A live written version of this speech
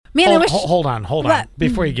Man, hold on. What?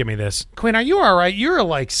 Before you give me this. Quinn, are you all right? You're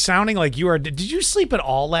like sounding like you are. Did you sleep at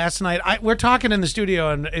all last night? We're talking in the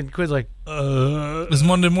studio, and Quinn's like, It's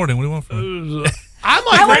Monday morning. What do you want from me? I'm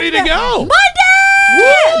like ready to go. Monday! Woo!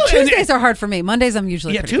 Tuesdays are hard for me. Mondays I'm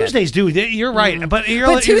usually pretty good. Tuesdays do. You're right. But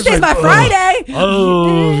Tuesday's like, my Friday.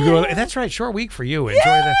 Oh, that's right. Short week for you. Enjoy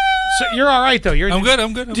that. So you're all right, though. I'm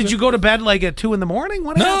good. Did you go to bed like at 2 in the morning?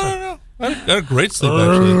 What happened? No. I had a great sleep,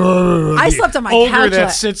 actually. I slept on my ogre couch. that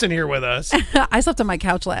sits in here with us. I slept on my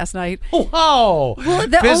couch last night. Oh,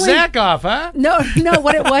 piss Zach off, huh? No.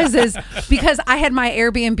 What it was is because I had my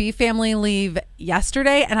Airbnb family leave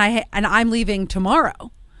yesterday, and I'm leaving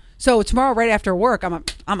tomorrow. So tomorrow, right after work, I'm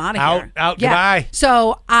out of here. Out. Goodbye.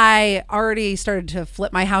 So I already started to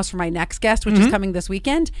flip my house for my next guest, which is coming this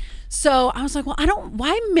weekend. So I was like, well,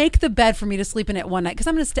 why make the bed for me to sleep in it one night? Because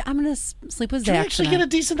I'm gonna sleep with Zach. Did you actually get a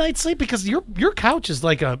decent night's sleep? Because your couch is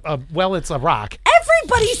like it's a rock.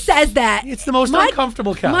 Everybody says that. It's the most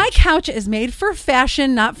uncomfortable couch. My couch is made for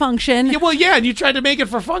fashion, not function. Yeah, and you tried to make it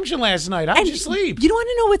for function last night. How'd you sleep? You don't want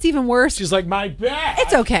to know what's even worse? She's like, my bed.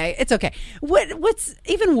 It's okay. What's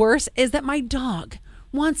even worse is that my dog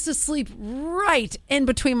wants to sleep right in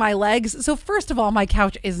between my legs. So first of all, my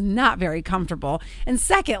couch is not very comfortable. And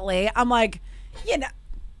secondly, I'm like,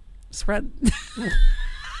 spread. I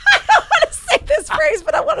don't want to say this phrase,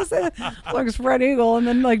 but I want to say like spread eagle. And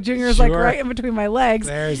then like Junior's like right in between my legs.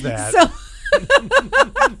 There's that. So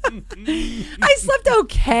I slept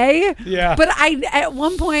okay. Yeah. But at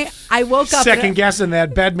one point I woke up second guessing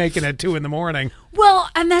that bed making at 2 in the morning. Well,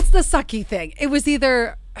 and that's the sucky thing. It was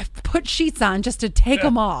either put sheets on just to take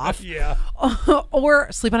them off, or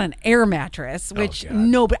sleep on an air mattress, which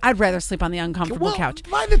but I'd rather sleep on the uncomfortable couch.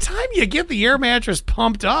 By the time you get the air mattress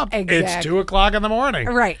pumped up, it's 2 o'clock in the morning.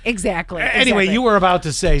 Right, exactly. Anyway, you were about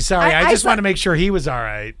to say, sorry, I just want to make sure he was all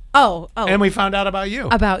right. Oh. And we found out about you.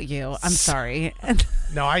 About you. I'm sorry.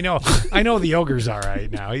 No, I know the ogre's all right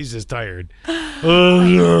now. He's just tired. But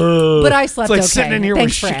I slept okay. okay. It's like sitting in here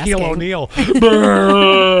Thanks with for Shaquille asking. O'Neal.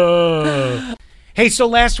 Hey, so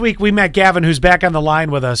last week we met Gavin, who's back on the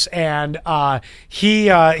line with us, and he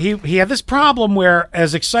had this problem where,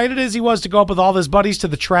 as excited as he was to go up with all his buddies to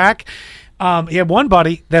the track, he had one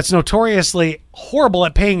buddy that's notoriously horrible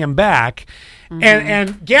at paying him back. Mm-hmm.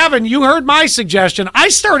 And Gavin, you heard my suggestion. I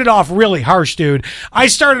started off really harsh, dude. I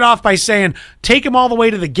started off by saying, take him all the way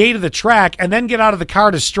to the gate of the track and then get out of the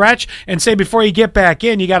car to stretch and say, before you get back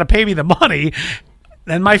in, you got to pay me the money.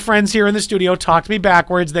 Then my friends here in the studio talked me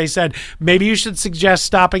backwards. They said, maybe you should suggest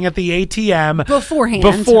stopping at the ATM beforehand.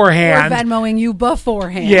 Or Venmoing you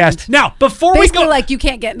beforehand. Yes. Now, Basically, like you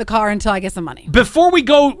can't get in the car until I get some money. Before we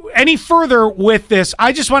go any further with this,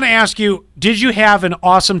 I just want to ask you, did you have an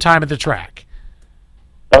awesome time at the track?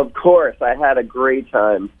 Of course. I had a great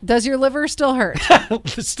time. Does your liver still hurt?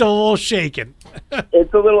 It's still a little shaking.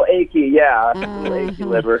 It's a little achy, yeah. A little achy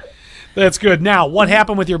liver. That's good. Now, what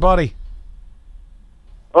happened with your buddy?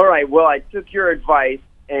 All right, well, I took your advice,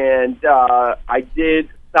 and I did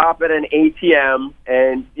stop at an ATM,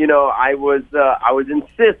 and, I was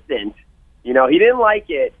insistent. He didn't like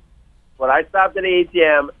it, but I stopped at an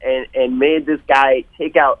ATM and made this guy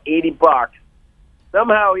take out $80.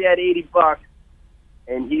 Somehow he had $80,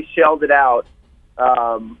 and he shelled it out.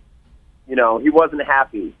 He wasn't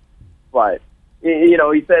happy, but...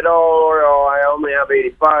 he said, I only have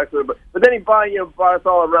 $80, but then he bought us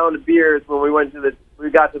all a round of beers when we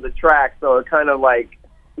got to the track. So it kind of like,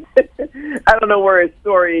 I don't know where his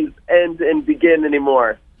stories end and begin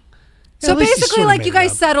anymore. So basically, like you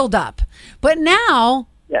guys settled up, but now,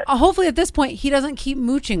 hopefully at this point, he doesn't keep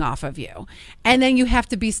mooching off of you, and then you have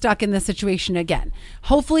to be stuck in this situation again.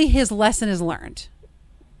 Hopefully, his lesson is learned.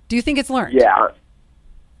 Do you think it's learned? Yeah.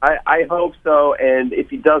 I hope so, and if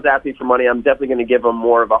he does ask me for money, I'm definitely going to give him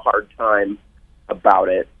more of a hard time about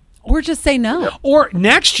it. Or just say no. Yep. Or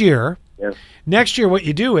next year, what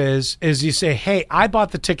you do is you say, hey, I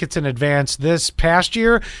bought the tickets in advance this past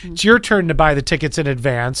year. It's your turn to buy the tickets in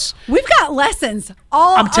advance. We've got lessons.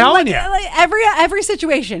 I'm telling you. Like every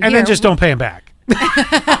situation. And then just don't pay him back.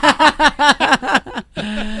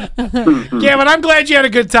 Gavin, I'm glad you had a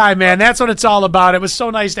good time, man. That's what it's all about. It was so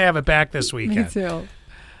nice to have it back this weekend. Me too.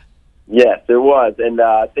 Yes, it was. And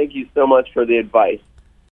thank you so much for the advice.